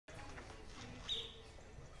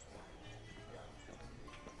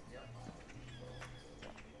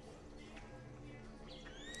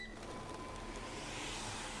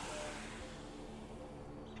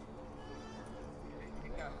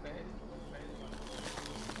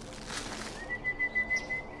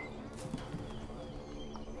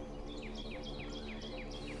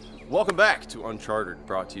Welcome back to Unchartered,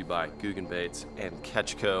 brought to you by 𝗬𝗵𝗿𝗀𝘀𝗲 and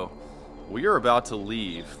𝗏𝗏𝗀𝗀. We are about to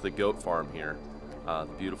leave the goat farm here, the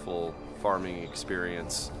beautiful farming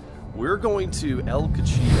experience. We're going to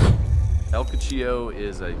𝗏𝗏𝗀𝗀𝗀. 𝗏𝗏𝗀𝗀𝗀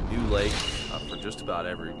is a new lake for just about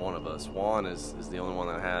every one of us. Juan is the only one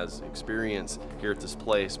that has experience here at this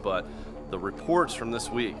place, but the reports from this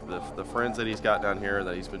week, the friends that he's got down here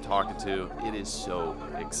that he's been talking to, it is so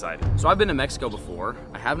exciting. So I've been to Mexico before.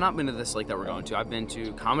 I have not been to this lake that we're going to. I've been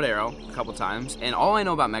to 𝗵𝗵𝗿𝗀𝗀 a couple times, and all I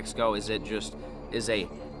know about Mexico is it just is a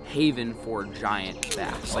haven for giant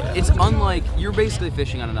bass. Like, it's unlike, you're basically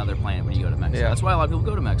fishing on another planet when you go to Mexico. Yeah. That's why a lot of people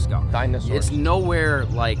go to Mexico. Dinosaurs. It's nowhere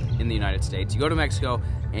like in the United States. You go to Mexico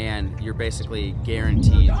and you're basically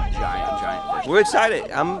guaranteed giant fish. We're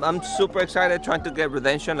excited. I'm super excited trying to get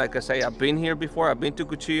redemption. Like I say, I've been here before. I've been to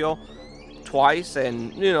Cuchillo twice,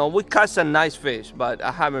 and you know, we caught some nice fish, but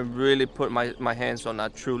I haven't really put my hands on a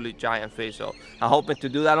truly giant fish. So I'm hoping to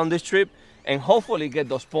do that on this trip and hopefully get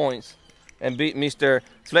those points and beat Mr.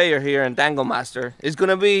 Flair here and Dangle Master. It's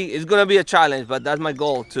gonna be a challenge, but that's my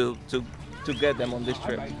goal to get them on this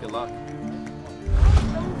trip. Good luck.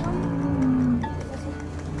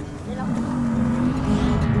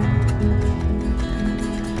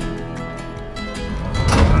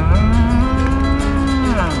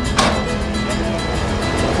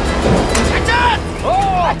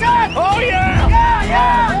 Oh yeah!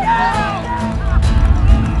 Yeah!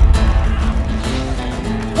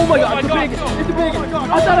 Oh my god, it's a big one.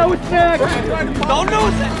 I thought I was snagged. Don't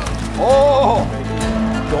lose it! Oh!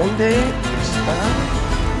 ¿Dónde está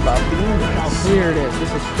la luna? How clear it is.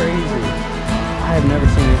 This is crazy. I have never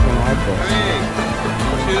seen anything like this.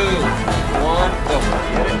 3, 2, 1, go.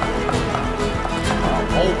 Get it.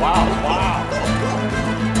 Oh wow, wow.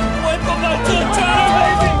 Welcome back to the channel,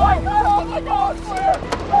 baby! Oh my God! Where?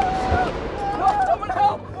 No, someone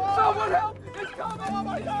help! Someone help! It's coming! Oh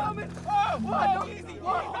my God! It's coming! Oh, easy! Oh,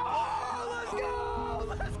 let's go!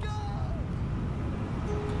 Let's go!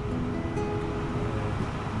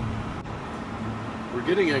 We're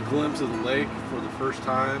getting a glimpse of the lake for the first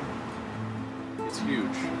time. It's huge.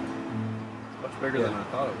 It's much bigger than I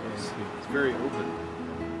thought it was. It's very open.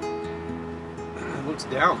 It looks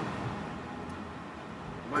down.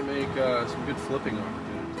 Might make some good flipping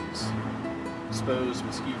opportunities. Exposed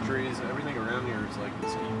mesquite trees. Everything around here is like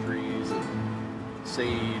mesquite trees and sage,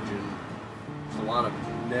 and there's a lot of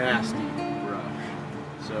nasty brush.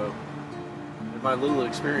 So, in my little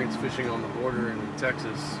experience fishing on the border and in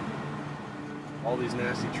Texas, all these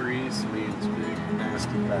nasty trees means big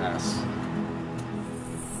nasty bass.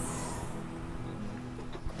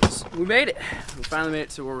 We made it. We finally made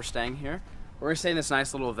it to where we're staying here. We're gonna stay in this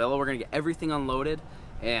nice little villa. We're gonna get everything unloaded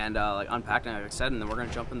and like unpacked, like I said, and then we're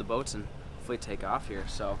gonna jump in the boats and hopefully take off here.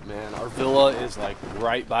 So Man, our villa is like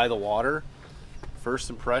right by the water.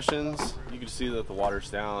 First impressions, you can see that the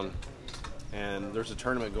water's down, and there's a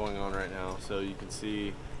tournament going on right now, so you can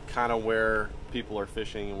see kind of where people are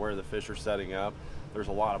fishing and where the fish are setting up. There's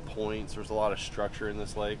a lot of points, there's a lot of structure in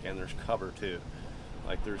this lake, and there's cover too.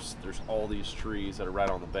 Like there's all these trees that are right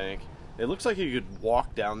on the bank. It looks like you could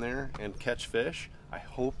walk down there and catch fish. I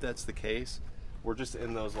hope that's the case. We're just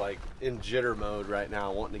in those like in jitter mode right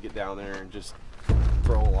now, wanting to get down there and just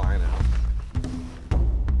throw a line out.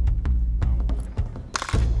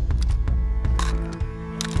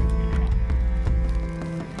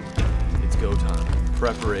 It's go time.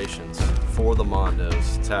 Preparations for the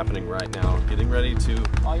Mondos. It's happening right now. Getting ready to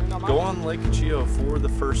go on Lake Cuchillo for the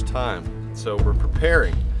first time. So we're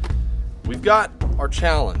preparing. We've got our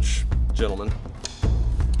challenge, gentlemen.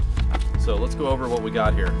 So let's go over what we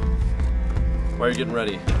got here. While you're getting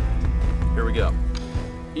ready, here we go.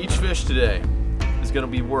 Each fish today is going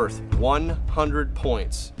to be worth 100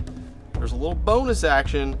 points. There's a little bonus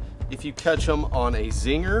action if you catch them on a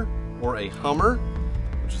zinger or a hummer,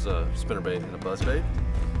 which is a spinnerbait and a buzzbait,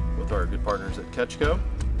 with our good partners at 𝗏𝗏𝗀𝗀.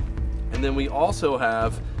 And then we also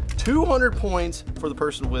have 200 points for the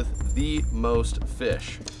person with the most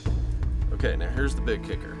fish. Okay, now here's the big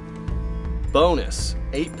kicker. Bonus,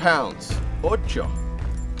 8 pounds, 8,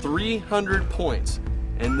 300 points.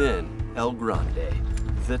 And then El Grande,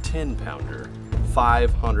 the 10-pounder,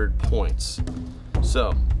 500 points.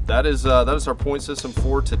 So that is our point system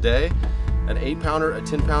for today. An 8-pounder, a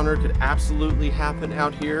 10-pounder could absolutely happen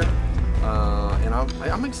out here. And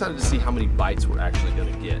I'm excited to see how many bites we're actually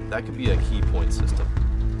gonna get. That could be a key point system.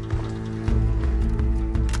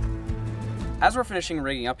 as we're finishing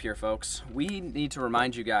rigging up here, folks, we need to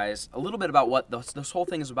remind you guys a little bit about what this whole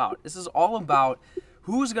thing is about. This is all about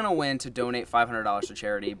who's going to win to donate $500 to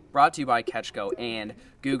charity, brought to you by 𝗧𝗲𝗀𝗀 and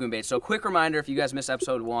𝗬𝗵𝗿𝗀𝗀. So quick reminder, if you guys missed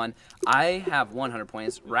episode 1, I have 100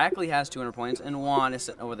 points, Rackley has 200 points, and Juan is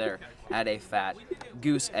sitting over there at a fat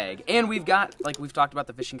goose egg. And we've got, like we've talked about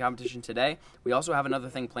the fishing competition today, we also have another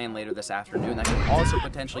thing planned later this afternoon that could also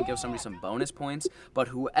potentially give somebody some bonus points. But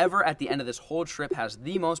whoever at the end of this whole trip has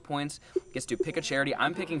the most points gets to pick a charity.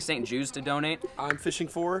 I'm picking St. Jude's to donate. I'm fishing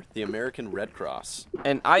for the American Red Cross.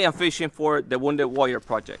 And I am fishing for the Wounded Warrior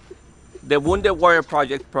Project. The Wounded Warrior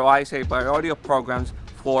Project provides a variety of programs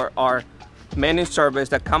for our men in service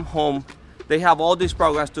that come home. They have all these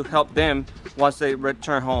programs to help them once they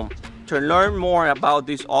return home. To learn more about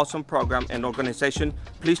this awesome program and organization,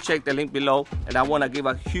 please check the link below. And I want to give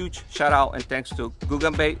a huge shout out and thanks to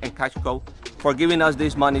𝗬𝗵𝗿𝗀𝗀 and 𝗧𝗲𝗀𝗀 for giving us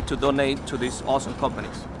this money to donate to these awesome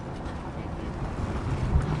companies.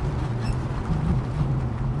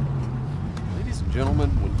 Ladies and gentlemen,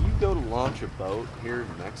 when you go to launch a boat here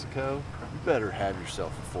in Mexico, you better have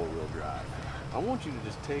yourself a four-wheel drive. I want you to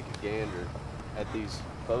just take a gander at these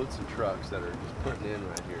boats and trucks that are just putting in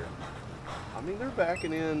right here. I mean, they're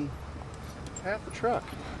backing in half the truck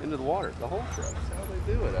into the water, the whole truck. That's how they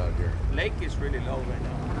do it out here. Lake is really low right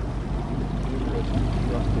now.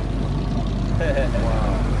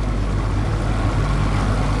 Wow.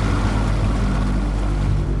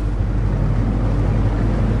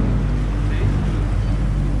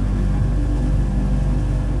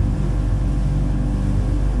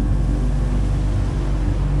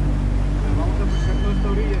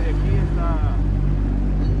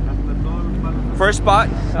 First spot,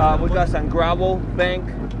 we got some gravel, bank,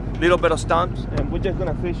 little bit of stumps, and we're just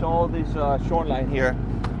gonna fish all this shoreline here,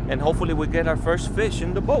 and hopefully we get our first fish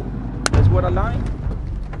in the boat. Let's go to line.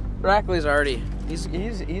 Rackley's already, he's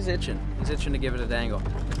itching. He's itching to give it a dangle.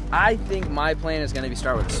 I think my plan is gonna be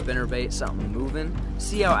start with a spinner bait, something moving,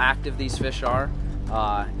 see how active these fish are,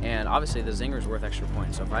 and obviously the zinger's worth extra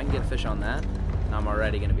points. So if I can get a fish on that, I'm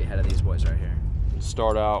already gonna be ahead of these boys right here.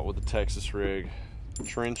 Start out with the Texas rig.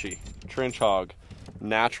 Trench hog,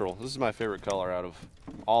 natural. This is my favorite color out of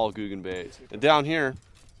all of 𝗬𝗵𝗿𝗀𝗀. And down here,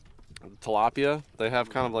 tilapia, they have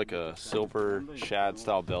kind of like a silver shad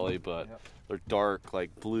style belly, but they're dark,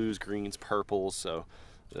 like blues, greens, purples. So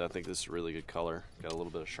I think this is a really good color. Got a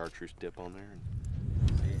little bit of chartreuse dip on there.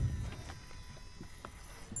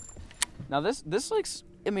 Now this like,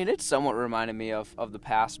 I mean, it's somewhat reminded me of the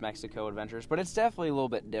past Mexico adventures, but it's definitely a little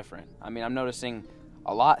bit different. I mean, I'm noticing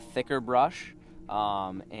a lot thicker brush.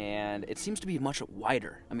 And it seems to be much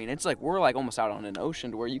wider. I mean, it's like we're like almost out on an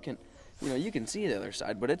ocean to where you can see the other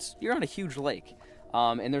side, but you're on a huge lake,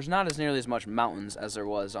 and there's not as nearly as much mountains as there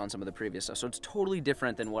was on some of the previous stuff. So it's totally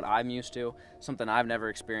different than what I'm used to, something I've never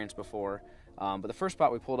experienced before. But the first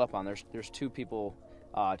spot we pulled up on, there's two people,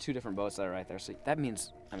 two different boats that are right there. So that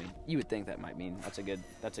means, I mean, you would think that might mean that's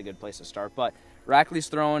a good place to start. But Rackley's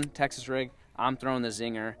throwing Texas rig, I'm throwing the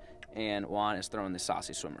zinger, and Juan is throwing the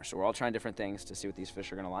saucy swimmer. So we're all trying different things to see what these fish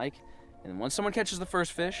are gonna like. And then once someone catches the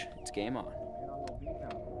first fish, it's game on.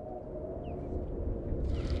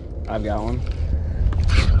 I've got one.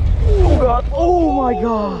 Oh God, oh my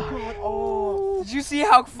God. Oh. Did you see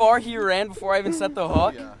how far he ran before I even set the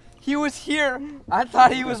hook? Yeah. He was here. I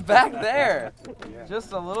thought he was back there. Yeah.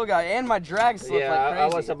 Just a little guy, and my drag slipped like crazy. I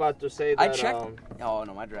was about to say that. I checked. Oh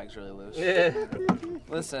no, my drag's really loose. Yeah.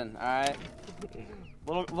 Listen, all right.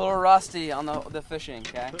 Little rusty on the fishing,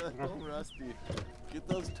 okay? A little rusty. Get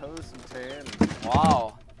those toes some tan.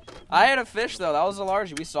 Wow. I had a fish though. That was a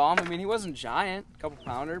large. We saw him. I mean, he wasn't giant, a couple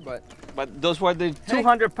pounder, but those were the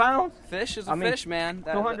 200 pounds. Fish is a fish, man.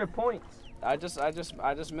 200 points. I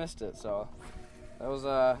just missed it. So that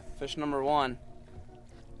was fish number 1.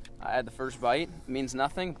 I had the first bite. It means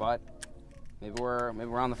nothing, but maybe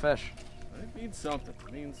we're on the fish. It means something.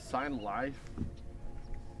 It means sign of life.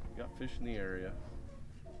 We got fish in the area.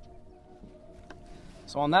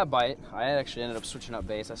 So on that bite, I actually ended up switching up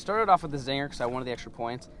baits. I started off with the zinger because I wanted the extra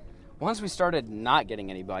points. Once we started not getting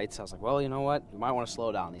any bites, I was like, well, you know what? We might want to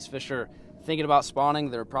slow down. These fish are thinking about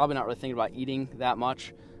spawning. They're probably not really thinking about eating that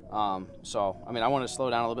much. So, I mean, I wanted to slow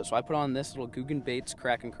down a little bit. So I put on this little 𝗬𝗵𝗿𝗀𝗀𝗀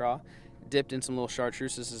Kraken Craw, dipped in some little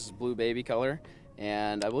chartreuse. This is blue baby color.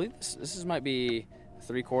 And I believe this might be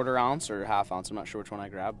 3/4 ounce or ½ ounce. I'm not sure which one I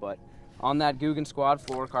grabbed. But on that 𝗬𝗵𝗄𝗀𝗀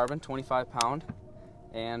fluorocarbon, 25 pound.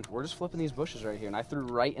 And we're just flipping these bushes right here. And I threw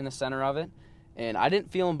right in the center of it. And I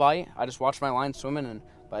didn't feel him bite. I just watched my line swimming. And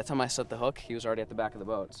by the time I set the hook, he was already at the back of the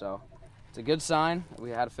boat. So it's a good sign that we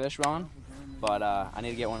had a fish on. But I need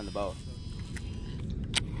to get one in the boat.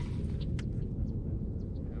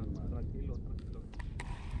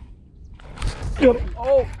 Yep.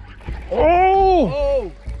 Oh! Oh!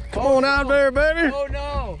 Oh! Come on out there, baby! Oh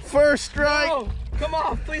no! First strike! No. come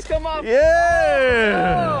off. Please come off.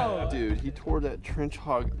 Yeah! Dude, he tore that trench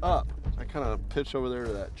hog up. I kind of pitched over there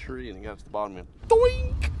to that tree and he got to the bottom and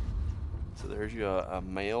doink! So there's you a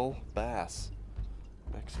male bass.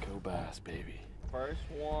 Mexico bass, baby. First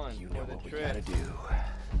one. You know for what the we trip. gotta do.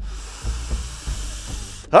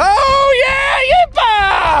 Oh yeah,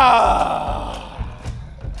 yippah!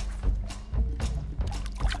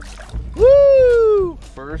 Woo!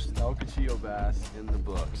 First 𝗖𝗵𝗿𝗀𝘀 bass in the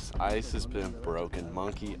books. Ice has been broken.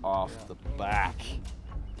 Monkey off the back.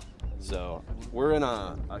 So we're in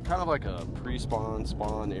a kind of like a pre-spawn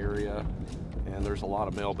spawn area, and there's a lot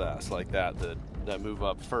of male bass like that move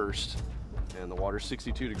up first, and the water's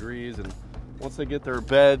 62 degrees, and once they get their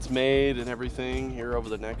beds made and everything here over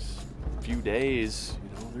the next few days, you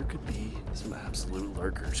know, there could be some absolute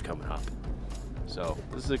lurkers coming up. So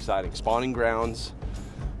this is exciting. Spawning grounds.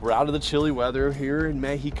 We're out of the chilly weather here in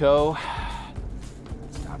Mexico.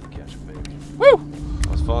 It's time to catch them, baby. Woo!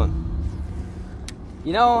 That was fun.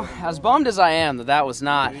 You know, as bummed as I am that was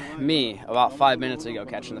not me about 5 minutes ago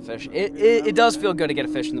catching the fish, it does feel good to get a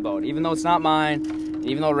fish in the boat. Even though it's not mine,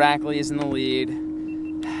 even though Rackley is in the lead,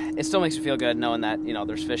 it still makes me feel good knowing that, you know,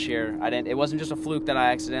 there's fish here. It wasn't just a fluke that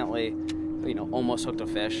I accidentally, you know, almost hooked a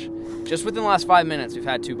fish. Just within the last 5 minutes, we've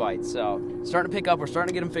had 2 bites. So, starting to pick up, we're starting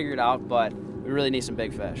to get them figured out, but we really need some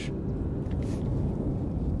big fish.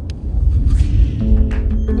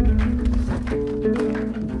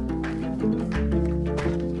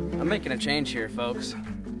 I'm making a change here, folks.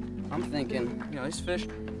 I'm thinking, you know, these fish,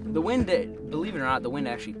 the wind, believe it or not, the wind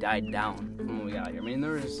actually died down from when we got here. I mean,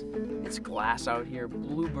 it's glass out here,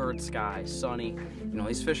 bluebird sky, sunny. You know,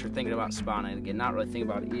 these fish are thinking about spawning again, not really thinking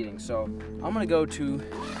about eating. So I'm gonna go to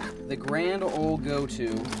the grand old go-to,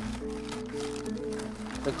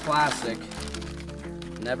 the classic,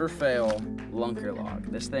 never fail lunker log.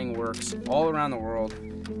 This thing works all around the world,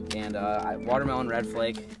 and watermelon red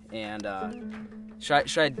flake, and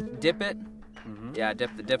should I dip it? Yeah,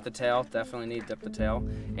 dip the tail. Definitely need to dip the tail.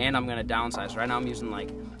 And I'm gonna downsize. Right now I'm using like,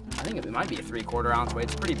 I think it might be a 3/4 ounce weight.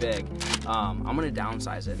 It's pretty big. I'm gonna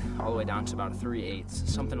downsize it all the way down to about a 3/8.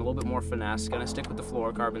 Something a little bit more finesse. Gonna stick with the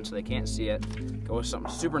fluorocarbon so they can't see it. Go with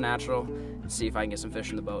something super natural and see if I can get some fish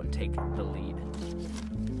in the boat and take the lead.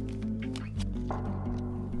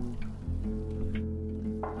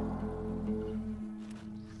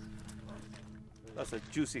 That's a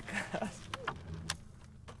juicy cast.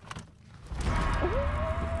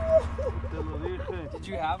 Did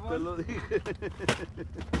you have one?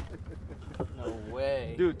 No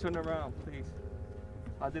way. Dude, turn around, please.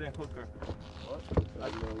 I didn't hook her.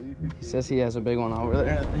 He says he has a big one over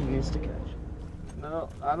there that he needs to catch. No,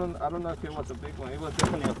 I don't know if it was a big one. It was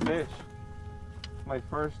definitely a fish. My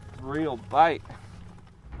first real bite.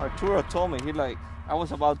 Arturo told me, I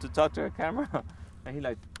was about to talk to the camera, and he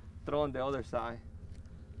throw on the other side.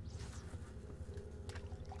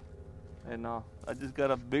 And I just got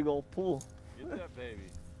a big old pull. Get that baby.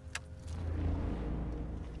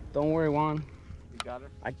 Don't worry, Juan. You got her?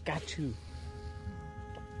 I got you.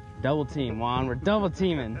 Double team, Juan. We're double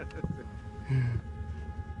teaming.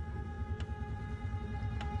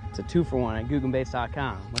 It's a 2-for-1 at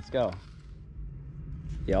𝗚𝗵𝗿𝗀𝗀𝘀.com. Let's go.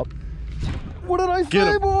 Yep. What did I Get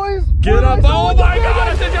say, him. boys? Get up! Oh my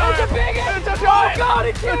God! It's a giant! It's a big one! It's a giant! Oh God!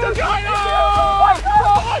 It's a giant!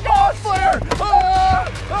 Oh my God! Flair!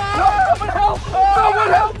 Someone help!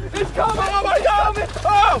 Someone help! It's coming! Oh my God!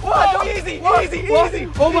 Oh, easy! Easy! Easy!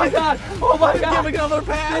 Oh my God! Oh my God! Give me another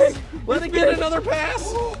pass! Let me get another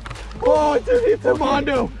pass! Oh, it's a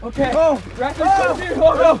MONDO! Okay. Oh! Rackley's coming here!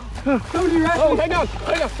 Oh no! Somebody Oh, Rackley! hang on!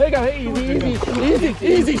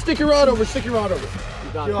 Hey, easy! Stick your rod over! You got it.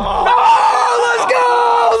 Oh,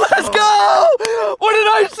 let's go! What did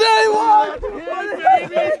I say?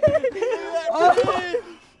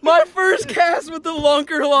 My first cast with the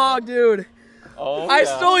lunker log, dude. Oh, I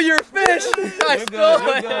stole your fish. I stole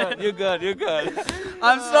it. You're good.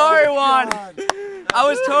 I'm sorry, Juan. I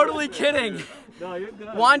was totally kidding. No, you're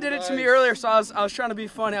good. Juan did it to me earlier, so I was trying to be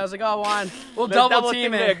funny. I was like, oh, Juan, we'll double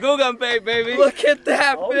team it. 𝗚𝗵𝗿𝗀𝗀𝘀, baby. Look at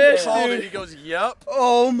that fish, Called it, dude. he goes, yep.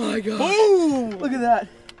 Oh my God. Boom! Look at that.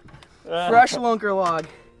 Fresh lunker log.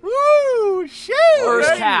 Woo! Shoot! First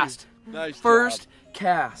baby. cast. Nice First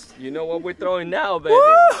cast. You know what we're throwing now, baby.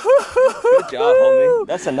 Good job, homie.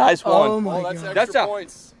 That's a nice one. Oh my Oh, that's God. extra That's a-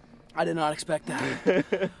 points. I did not expect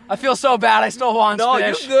that. I feel so bad. I stole Juan's No,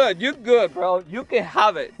 fish. you're good, bro. You can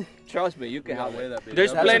have it. Trust me, you can have weigh it. that baby.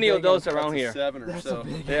 There's That's plenty a of big those one. around here. 7 or so.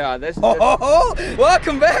 Yeah, that's Oh,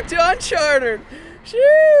 welcome back to Unchartered.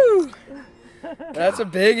 Shoo! That's a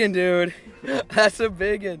big one, dude. That's a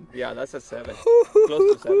big one. yeah, that's a 7.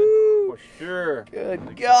 Close to 7. For sure.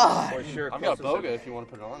 Good God. For sure. I've got boga if you want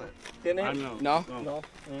to put it on it. Can it? No? No.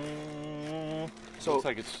 So, Looks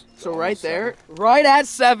like it's so right there, right at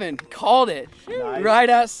 7. Called it. Nice. Right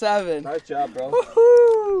at 7. Nice job, bro.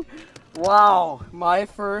 Woohoo! Wow, my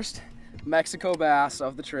first Mexico bass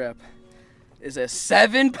of the trip is a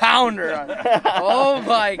 7-pounder. Oh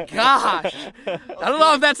my gosh. I don't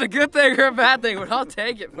know if that's a good thing or a bad thing, but I'll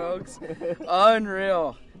take it, folks.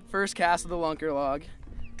 Unreal. First cast of the lunker log.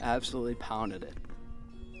 Absolutely pounded it.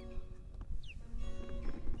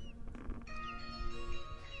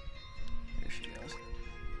 There she goes.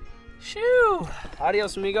 Shoo!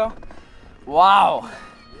 Adios, amigo. Wow.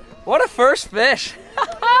 What a first fish.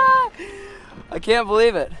 I can't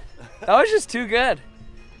believe it. That was just too good.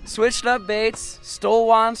 Switched up baits, stole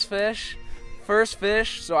Juan's fish, first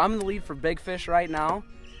fish, so I'm in the lead for big fish right now.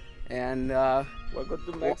 And Welcome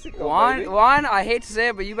to Mexico, baby. Juan, I hate to say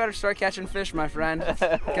it, but you better start catching fish, my friend.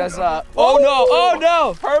 Because, oh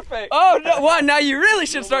no! Perfect. Oh no, Juan, now you really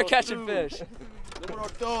should start catching fish.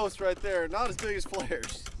 Those right there, not as big as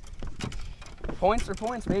Flair's. Points are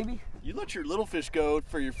points, baby. You let your little fish go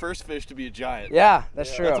for your first fish to be a giant. Yeah,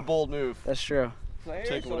 that's true. That's a bold move. That's true.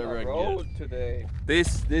 Take whatever I can road today.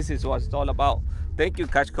 This is what it's all about. Thank you,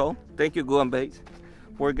 𝗏𝗏𝗀𝗀𝗀. Thank you, 𝗚𝗵𝗿𝗶𝘀𝗀.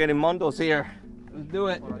 We're getting Mondos here. Let's do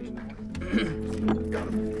it.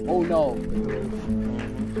 Oh no.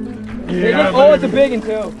 Yeah, oh, it's a big one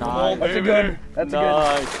too. Nice. That's a good. That's a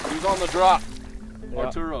good. He's on the drop. Yeah.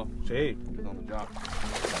 Arturo. He's on the drop.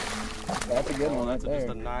 That's a good one. That's Right just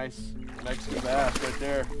there. a nice Mexican bass right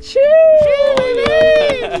there. Choo!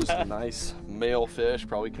 Just a nice male fish.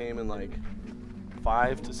 Probably came in like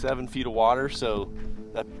 5 to 7 feet of water. So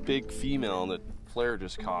that big female that Flair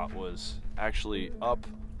just caught was actually up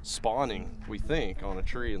spawning, we think, on a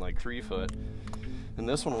tree in like 3 foot. And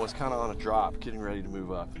this one was kind of on a drop, getting ready to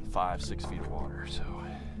move up in 5, 6 feet of water. So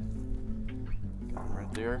got him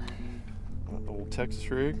right there. An old Texas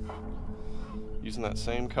rig. Using that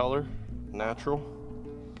same color, natural.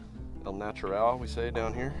 El Natural, we say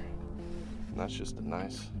down here. And that's just a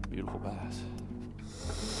nice, beautiful bass.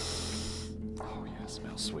 Oh yeah, it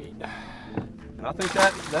smells sweet. And I think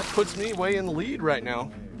that puts me way in the lead right now.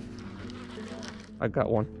 I got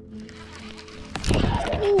one.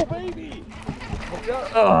 Oh baby!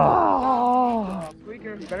 Oh,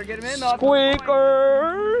 Squeaker, you better get him in though.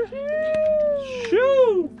 squeaker!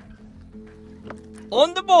 Shoo!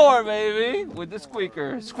 On the board, baby, with the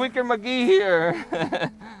squeaker. 𝗖𝗵𝗿𝗀𝗀𝗀 here.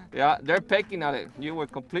 Yeah, they're pecking at it. You were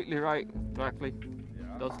completely right, Darkley.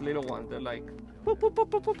 Those little ones, they're like, boop, boop, boop,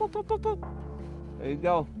 boop, boop, boop, boop, boop. There you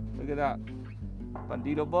go. Look at that.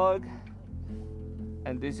 Bandito bug.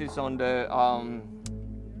 And this is on the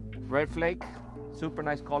red flake. Super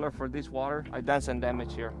nice color for this water. I done some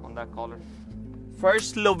damage here on that color.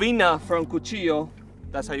 First lobina from Cuchillo.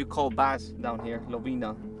 That's how you call bass down here,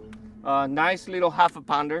 lobina. Nice little 1/2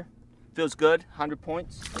 pounder. Feels good, 100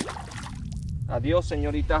 points. Adios,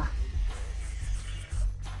 señorita.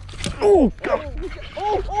 Oh,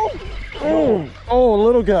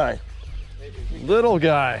 little guy. Little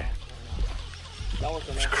guy.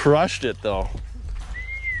 Just crushed it though.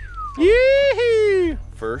 Yee!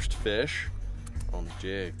 First fish on the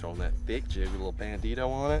jig, throwing that big jig with a little bandito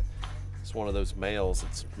on it. It's one of those males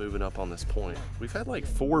that's moving up on this point. We've had like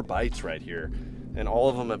 4 bites right here, and all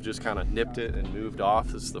of them have just kind of nipped it and moved off.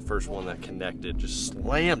 This is the first one that connected, just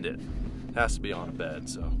slammed it. Has to be on a bed,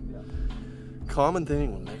 so. Common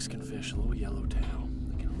thing with Mexican fish, a little yellow tail.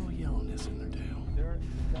 They get a little yellowness in their tail.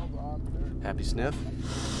 Happy sniff?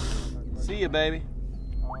 See ya, baby.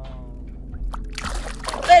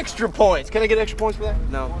 Extra points. Can I get extra points for that?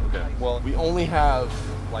 No? Okay. Well, we only have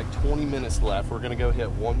like 20 minutes left. We're gonna go hit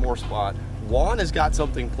one more spot. Juan has got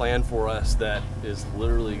something planned for us that is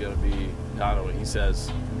literally gonna be, I don't know, he says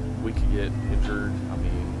we could get injured. I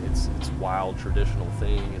mean, it's wild, traditional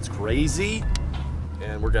thing. It's crazy.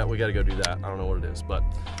 And we gotta go do that. I don't know what it is, but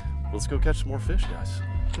let's go catch some more fish, guys.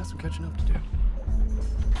 We got some catching up to do.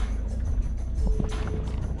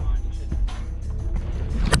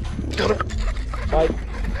 Got him. Bite.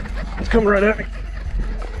 It's coming right at me.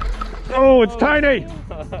 Oh, it's tiny.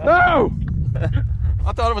 No!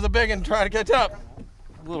 I thought it was a big one trying to catch up.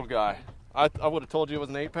 Little guy. I would have told you it was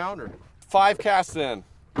an 8-pounder. 5 casts in.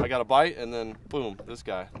 I got a bite, and then boom, this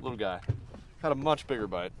guy, little guy. Had a much bigger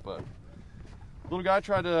bite, but little guy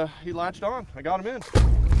he latched on. I got him in.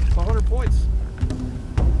 It's 100 points.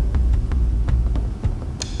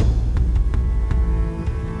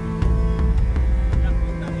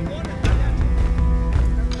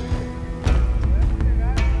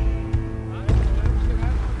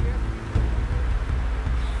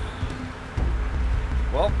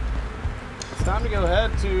 Well, it's time to go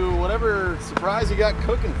ahead to whatever surprise you got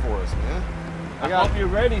cooking for us, man. I hope you're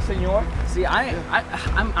ready, Señor. See,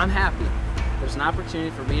 I'm happy. There's an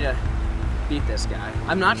opportunity for me to beat this guy.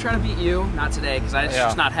 I'm not trying to beat you, not today, because it's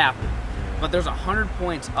just not happening. But there's 100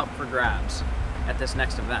 points up for grabs at this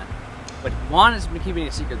next event. But Juan has been keeping it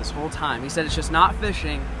a secret this whole time. He said it's just not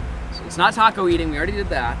fishing, so it's not taco eating. We already did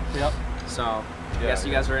that. Yep. So I guess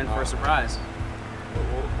you guys are in for a surprise.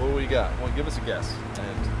 What do we got? Well, give us a guess.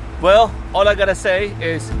 Well, all I gotta say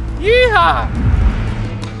is, yeehaw!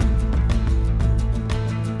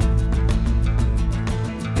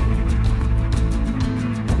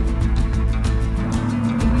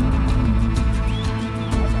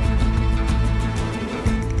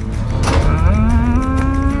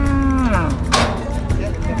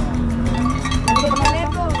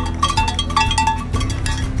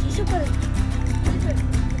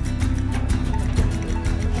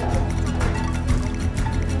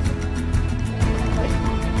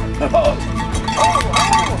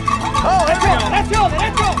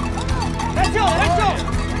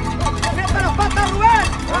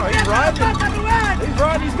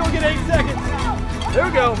 He's gonna get 8 seconds. There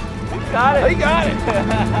we go. He got it. He got it.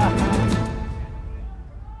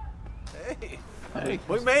 Hey,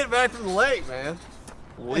 we made it back from the lake, man.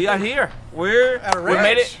 We are here. We're at a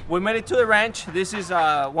ranch. We made it to the ranch. This is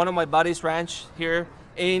one of my buddies' ranch here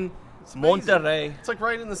in Monterrey. It's like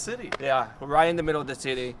right in the city. Yeah, right in the middle of the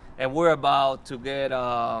city, and we're about to get.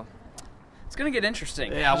 It's gonna get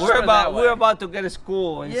interesting. Yeah, we're about to get a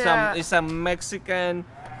school in some Mexican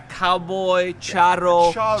cowboy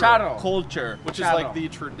charro culture, which is like the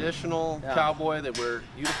traditional cowboy that wear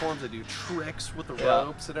uniforms, that do tricks with the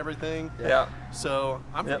ropes and everything. Yeah. So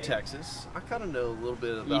I'm from Texas. I kind of know a little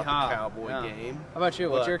bit about the cowboy game. How about you?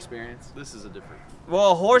 What's your experience? This is a different.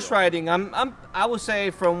 Well, horse riding, I would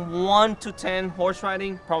say from 1 to 10 horse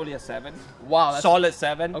riding, probably a 7. Wow, that's solid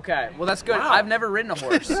 7. Okay, well that's good. I've never ridden a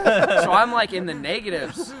horse, so I'm like in the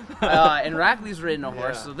negatives. And Rackley's ridden a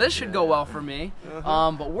horse, so this should go well for me.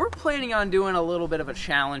 But we're planning on doing a little bit of a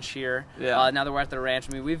challenge here. Now that we're at the ranch.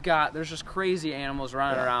 I mean, there's just crazy animals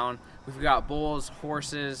running around. We've got bulls,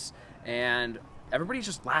 horses, and everybody's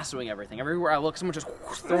just lassoing everything. Everywhere I look, someone's just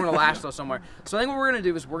throwing a lasso somewhere. So I think what we're gonna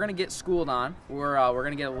do is we're gonna get schooled on. We're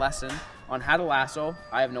gonna get a lesson on how to lasso.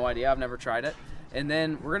 I have no idea. I've never tried it. And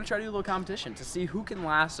then we're gonna try to do a little competition to see who can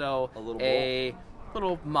lasso a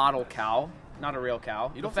little model cow, not a real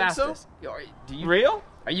cow. You don't think so? Do you real?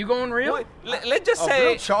 Are you going real? Wait, let's just say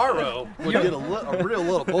real charro would get a real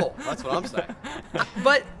little bull. That's what I'm saying.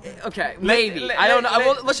 But okay, maybe. I don't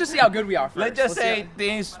know. Let's just see how good we are first. Let's just say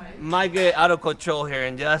things might get out of control here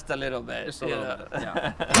in just a little bit. Just a little bit.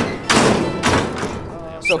 Yeah.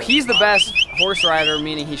 So he's the best horse rider,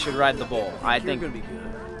 meaning he should ride the bull. I think. You're gonna be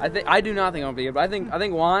good. I do not think I'm gonna be good, but I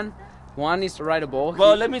think Juan needs to ride a bull.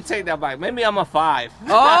 Well, let me take that back. Maybe I'm a 5.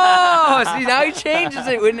 Oh, see, now he changes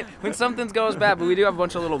it when something goes bad. But we do have a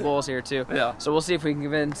bunch of little bulls here too. Yeah. So we'll see if we can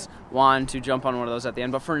convince Juan to jump on one of those at the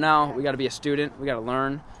end. But for now, we got to be a student. We got to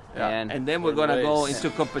learn. Yeah. And then we're gonna go into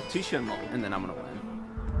competition mode. And then I'm gonna win.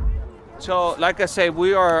 So, like I said,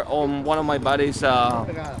 we are on one of my buddies'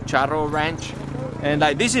 charro ranch, and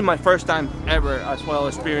like this is my first time ever as well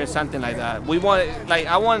experience something like that.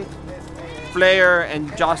 I want Flair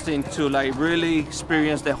and Justin to like really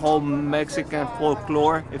experience the whole Mexican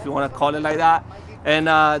folklore, if you want to call it like that. And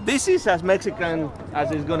this is as Mexican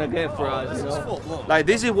as it's gonna get for us. You know? Like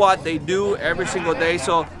this is what they do every single day.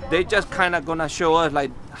 So they just kind of gonna show us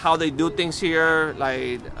like how they do things here.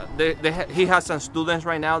 Like he has some students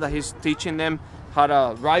right now that he's teaching them how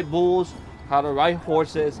to ride bulls, how to ride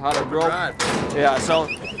horses, how to rope. Yeah. So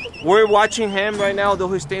we're watching him right now do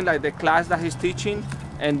his thing, like the class that he's teaching,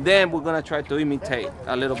 and then we're gonna try to imitate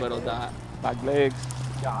a little bit of that. Back legs.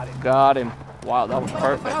 Got him. Wow, that was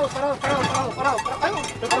perfect. That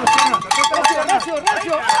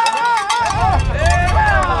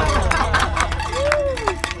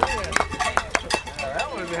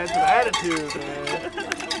one had some attitude, man.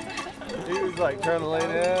 He was like trying to lay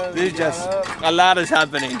down. This is just a lot is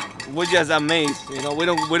happening. We're just amazed. You know, we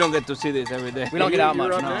don't get to see this every day. We don't get out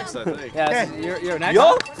much. You're No. next, I think. Yeah, you're next.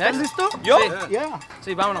 Yo, Next. listo? Yo. Yeah.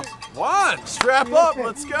 Sí, vámonos. Juan, strap up.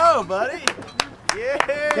 Let's go, buddy. Yeah.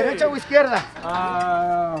 ¿Derecha o izquierda?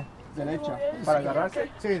 Derecha. ¿Para agarrarse?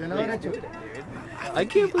 Sí, de lado derecho. I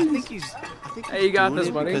can't believe Hey, you got this,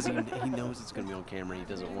 buddy. Because he knows it's gonna be on camera. He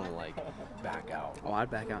doesn't want to like back out. Oh, I'd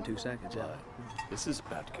back out in 2 seconds. Yeah. This is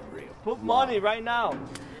about to get real. Put money right now.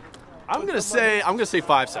 I'm gonna say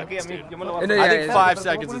 5 seconds, dude. Yeah, I think 5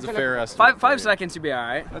 seconds is a fair estimate. 5 seconds, you'll be all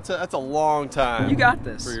right. That's a long time. You got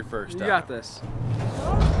this. For your first time. You got this.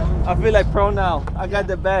 I feel like pro now. I got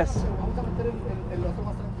the best.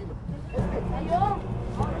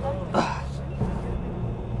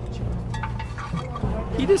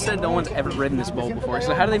 He just said no one's ever ridden this bull before,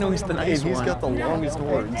 so how do they know he's the nice one? He's got the longest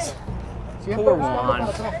horns. Poor Juan.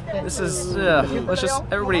 This is, let's just,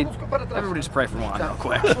 everybody just pray for Juan real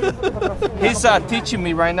quick. He's teaching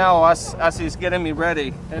me right now as he's getting me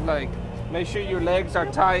ready. And like, make sure your legs are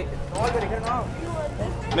tight.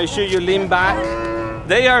 Make sure you lean back.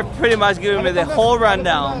 They are pretty much giving me the whole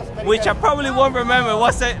rundown, which I probably won't remember.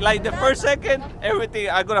 What's it like the first second? Everything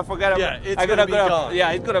I'm gonna forget about. Yeah, it's gonna be gone.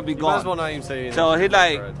 Yeah, it's gonna be gone. Might as well not even say anything. So he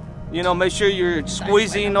like, you know, make sure you're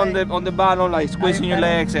squeezing on the bottom, like squeezing your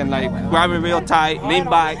legs and like grabbing real tight, lean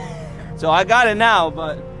back. So I got it now,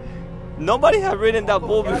 but nobody have ridden that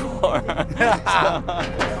bull before.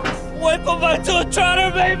 Welcome back to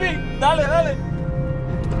Unchartered, baby. Dale, dale.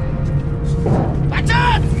 Watch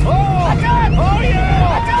out! Oh! Watch out! Oh yeah!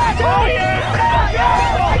 Watch out! Oh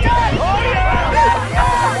yeah! Watch out! Oh yeah!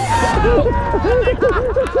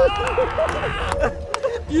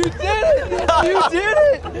 You did it! You did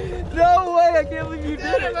it! No way! I can't believe you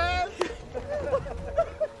did it, man!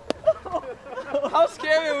 How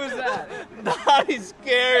scary was that? That is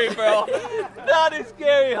scary, bro. That is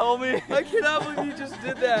scary, homie. I cannot believe you just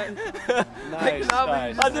did that. Nice,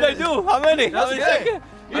 nice. How did I do? How many? How many Okay. seconds?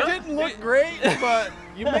 You didn't look great, but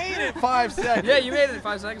you made it 5 seconds. Yeah, you made it in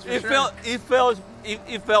 5 seconds for sure. It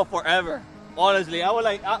felt forever. Honestly, I was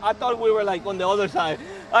like, I thought we were like on the other side.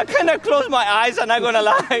 I kind of closed my eyes, I'm not gonna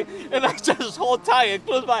lie, and I just hold tight and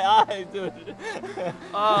close my eyes, dude.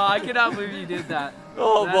 Oh, I cannot believe you did that.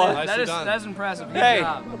 Oh boy, That's impressive. Good hey,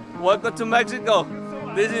 job. welcome to Mexico.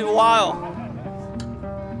 This is wild.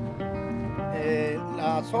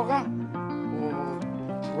 La soga o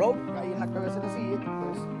rope ahí en la cabeza de la silla,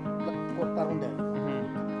 pues cortar un dedo.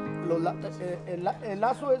 El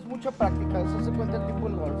lazo es mucha práctica, eso se cuenta el tipo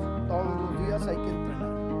del golf. Todos los días hay que entrenar.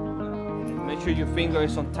 Make sure your finger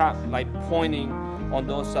is on top, like pointing on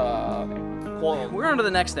those coils. We're on to the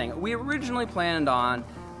next thing. We originally planned on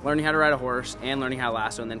learning how to ride a horse and learning how to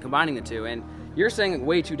lasso and then combining the two. And you're saying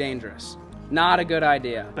way too dangerous. Not a good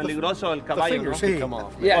idea. Peligroso el caballo, ¿no? Should come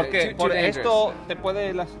off. Yeah, Porque too por dangerous. esto te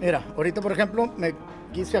puede... Mira, ahorita por ejemplo me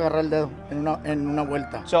quise agarrar el dedo en una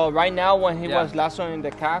vuelta. So right now when he Yeah. was lassoing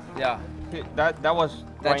the calf, Yeah. that was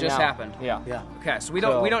That right just now. happened. Yeah. Yeah. Okay, so we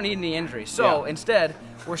don't need any injuries. So instead,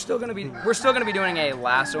 we're still gonna be doing a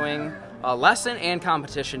lassoing lesson and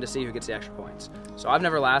competition to see who gets the extra points. So I've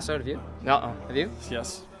never lassoed. Have you? No. Have you?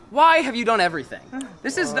 Yes. Why have you done everything?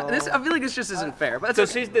 This is this. I feel like this just isn't fair. But that's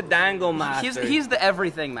Because okay. he's the dangle master. He's the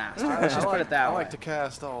everything master. Let's just put it that I way. like to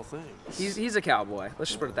cast all things. He's a cowboy.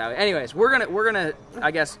 Let's just put it that way. Anyways, we're gonna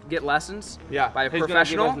I guess get lessons by a he's gonna give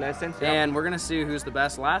professional, us lessons, yeah. and we're gonna see who's the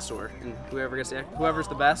best lassoer, and whoever's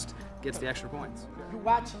the best gets the extra points. You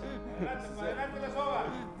watch.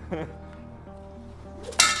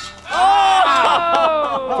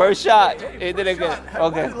 First shot. He did it good.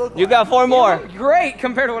 Okay. You got 4 more. Great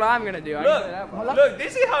compared to what I'm gonna do. I can tell you that much. Look,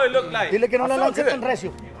 this is how it looked like. Dile que no la lance tan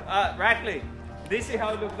recio. Rackley, this is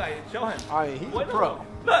how it looked like. Show him. I mean, he's a pro.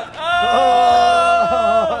 Look.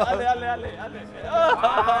 Oh! Ale, ale, ale, ale.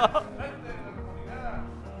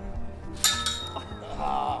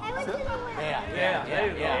 Oh. Yeah.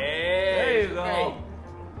 There you go.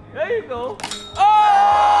 There you go.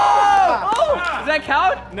 Oh! Does that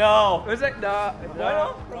count? No. Was that no?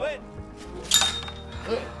 Bueno, wait.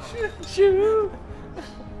 Shoot!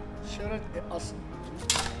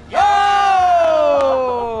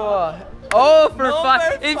 Oh! Oh for No 5.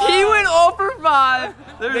 for If 5. he went 0 for 5,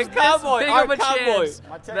 there's The cowboy, this big our of a cowboy. chance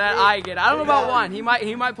that I get. I don't know about one. He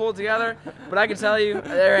might pull it together, but I can tell you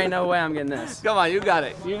there ain't no way I'm getting this. Come on, you got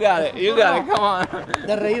it. You got it. You got it. Come on.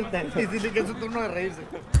 De reírte. Dile que es su turno de reírse.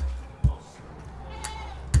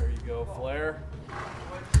 There you go, Flair.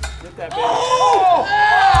 Get that baby.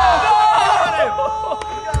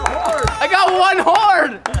 I got 1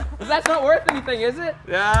 horn. That's not worth anything, is it?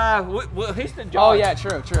 Yeah, well, he's the judge. Oh yeah,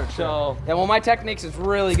 true. So Yeah, well my techniques is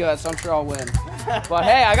really good, so I'm sure I'll win. But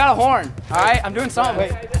hey, I got a horn. All right, I'm doing something.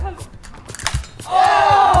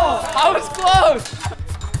 Oh, I was close.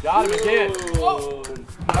 Got him again.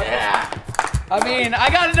 Yeah. I mean, I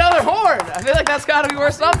got another horn. I feel like that's got to be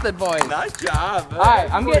worth something, boys. nice job. Man. All right,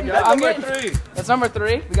 I'm getting. Number 3. That's number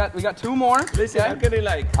 3. We got 2 more. Listen, how can he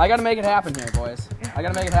like? I got to make it happen here, boys. I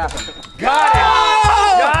got to make it happen. Got it.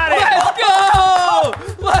 Got it.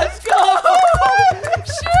 Let's go!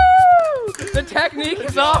 Shoo! The technique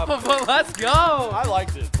is off of it. Let's go! I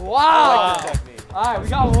liked it. Wow! I like the technique. All right, we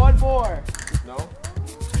got 1 more. No?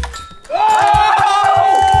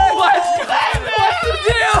 What's the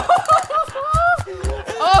deal?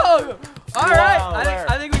 Oh! All right, Wow,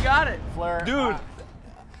 I think we got it. Flair. Dude.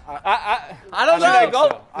 I don't know. Should I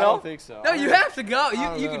go? I don't think so. No, you have to go.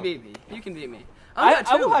 You can beat me. You can beat me.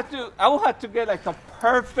 I will have to get like a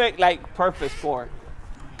perfect score.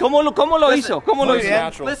 ¿Cómo lo hizo? ¿Cómo lo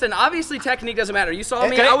hizo? Listen, obviously technique doesn't matter. You saw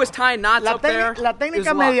me, I was tying knots up there. La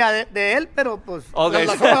técnica media de él, pero pues. Okay,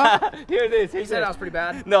 here it is. He said I was pretty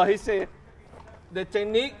bad. No, he said the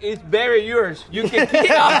technique is very yours. You can keep it.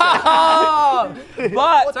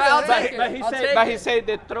 But he said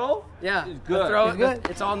the throw. Yeah, is good. The throw is good.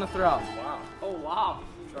 It's all in the throw. Wow. Oh wow.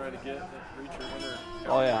 Trying to reach your winner.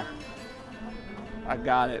 Oh yeah. I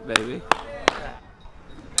got it, baby.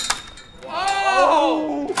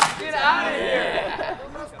 Oh! Get out of here!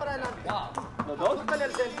 Look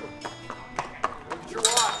at your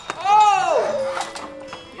watch. Oh!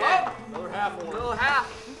 Yeah. Another half one. Little half.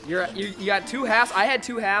 You got 2 halves. I had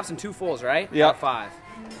 2 halves and 2 fulls, right? Yeah. 5.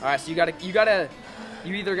 All right, so you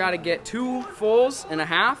either gotta get 2 fulls and a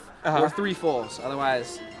half or 3 fulls.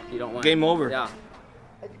 Otherwise, you don't win. Game over. Yeah.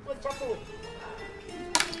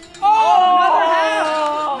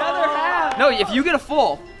 Oh! Another half. No, if you get a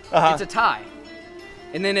full, it's a tie.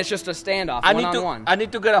 And then it's just a standoff, one-on-one. I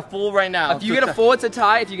need to get a full right now. If you get a full, it's a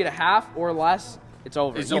tie. If you get a half or less, it's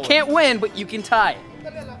over. You can't win, but you can tie it.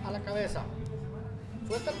 A la cabeza.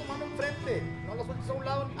 Suelta tu mano enfrente. No la sueltes a un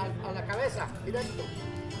lado, a la cabeza. Directo.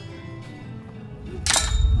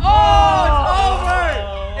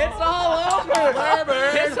 Oh, it's over! It's all over!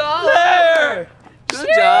 It's all over! Good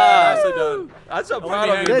job. Nicely done. I'm so proud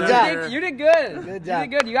of you. Good job. You did good. Good job. You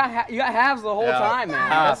did good. You got halves the whole time,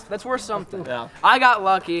 man. That's worth something. Yeah. I got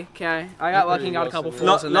lucky, okay? I got lucky and got a couple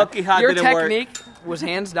fulls in there. Lucky how Your didn't work. technique was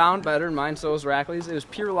hands down better than mine, so was Rackley's. It was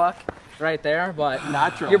pure luck right there, but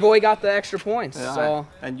Natural. your boy got the extra points, Yeah, so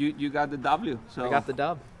and you got the W. So I got the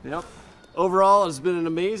dub. Yep. Overall, it's been an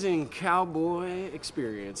amazing cowboy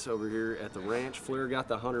experience over here at the ranch. Flair got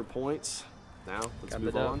the 100 points. Now, let's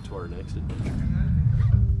move on to our next adventure.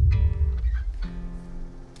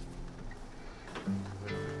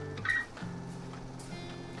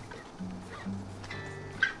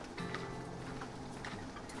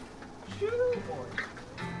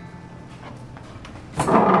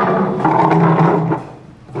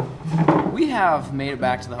 We have made it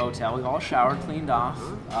back to the hotel. We've all showered, cleaned off.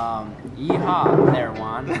 Yeehaw there,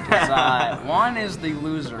 Juan. Because Juan is the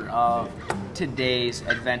loser of today's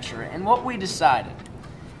adventure. And what we decided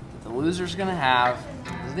that the loser's gonna have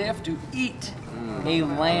is they have to eat a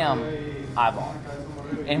lamb eyeball.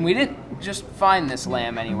 And we didn't just find this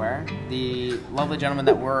lamb anywhere. The lovely gentleman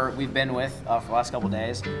that we've been with for the last couple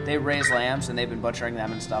days, they raise lambs and they've been butchering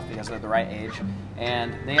them and stuff because they're the right age.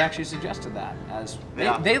 And they actually suggested that as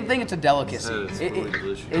they think it's a delicacy. They said it's really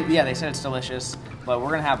delicious. Yeah, they said it's delicious. But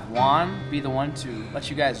we're gonna have Juan be the one to let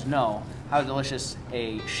you guys know how delicious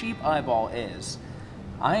a sheep eyeball is.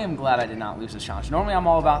 I am glad I did not lose this challenge. Normally I'm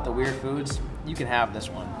all about the weird foods. You can have this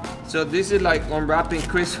one. So this is like unwrapping a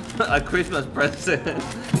Christmas present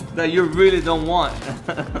that you really don't want.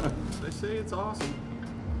 They say it's awesome.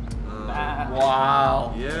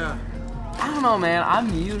 Wow. Yeah. I don't know, man.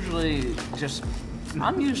 I'm usually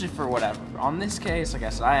for whatever. On this case, like I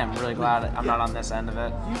said, I am really glad I'm not on this end of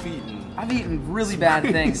it. I've eaten really bad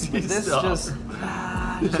things, but this just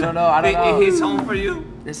don't know. I don't know. It hits home for you?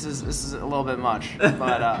 This is a little bit much,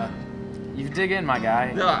 but you dig in, my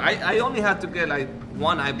guy. No, I only had to get like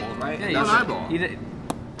one eyeball, right? Yeah, One eyeball. You did.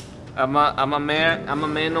 I'm a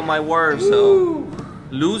man of my word, so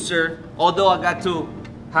loser. Although I got to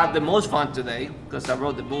have the most fun today because I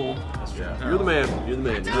rode the bull. Yeah. You're the man. You're the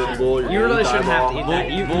man. You're the bull. You really shouldn't have to eat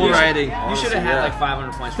that. Bull riding. You should have had like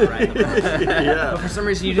 500 points for riding the bull. Yeah. But for some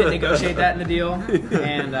reason you didn't negotiate that in the deal,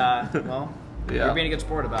 and well, Yeah. you're being a good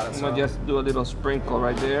sport about it. I'm gonna just do a little sprinkle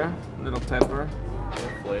right there, a little pepper,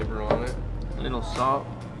 Flavor on it. a little salt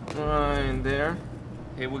right in there.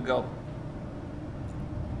 Here we go.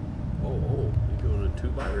 Oh, you're doing a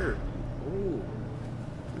 2-biter. Ooh,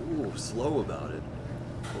 slow about it.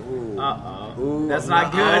 Ooh. Ooh, That's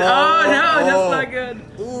not good. Oh no, that's not good.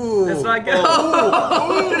 Ooh. That's not good.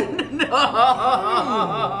 Oh no.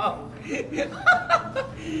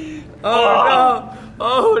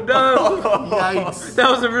 Oh no. Yikes. That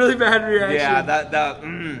was a really bad reaction. Yeah, that.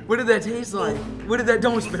 What did that taste like? What did that?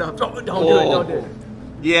 Don't spit up. Don't do it. Don't do it.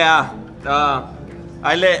 Yeah.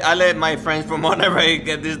 I let my friends from Monterey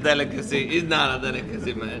get this delicacy. It's not a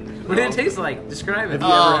delicacy, man. What did it taste like? Describe it. Have you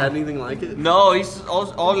ever had anything like it? No, it's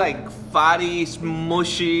all like fatty,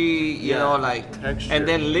 smushy, you know, like texture. and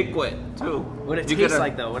then liquid too. What it You tastes gotta-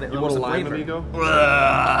 like though? What You want was a the lime, flavor? amigo?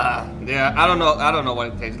 Yeah, I don't know what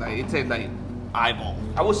it tastes like. It tastes like eyeball.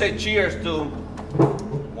 I would say cheers to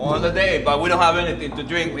one a day, but we don't have anything to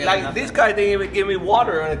drink. We have Like nothing. this guy didn't even give me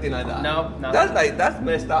water or anything like that. No, nothing. That's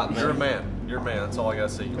messed up, man. You're a man. You're a man. That's all I gotta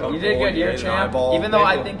say. You did good. You're a champ. Even though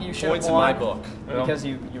I think you should have won. Points in my book. Because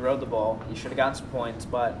you rode the bull. You should have gotten some points.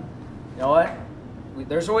 But you know what?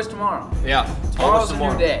 There's always tomorrow. Yeah. Tomorrow's a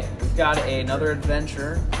new day. We've got another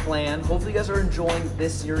adventure planned. Hopefully you guys are enjoying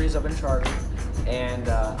this series of Uncharted. And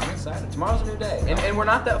I'm excited. Tomorrow's a new day. And we're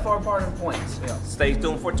not that far apart in points. Yeah. Stay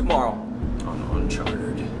tuned for tomorrow. On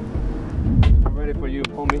Uncharted. I'm ready for you,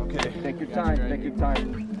 homie. Okay. Take your time. Take your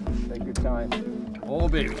time. Take your time. Oh,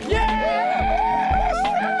 baby.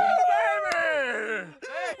 Yes!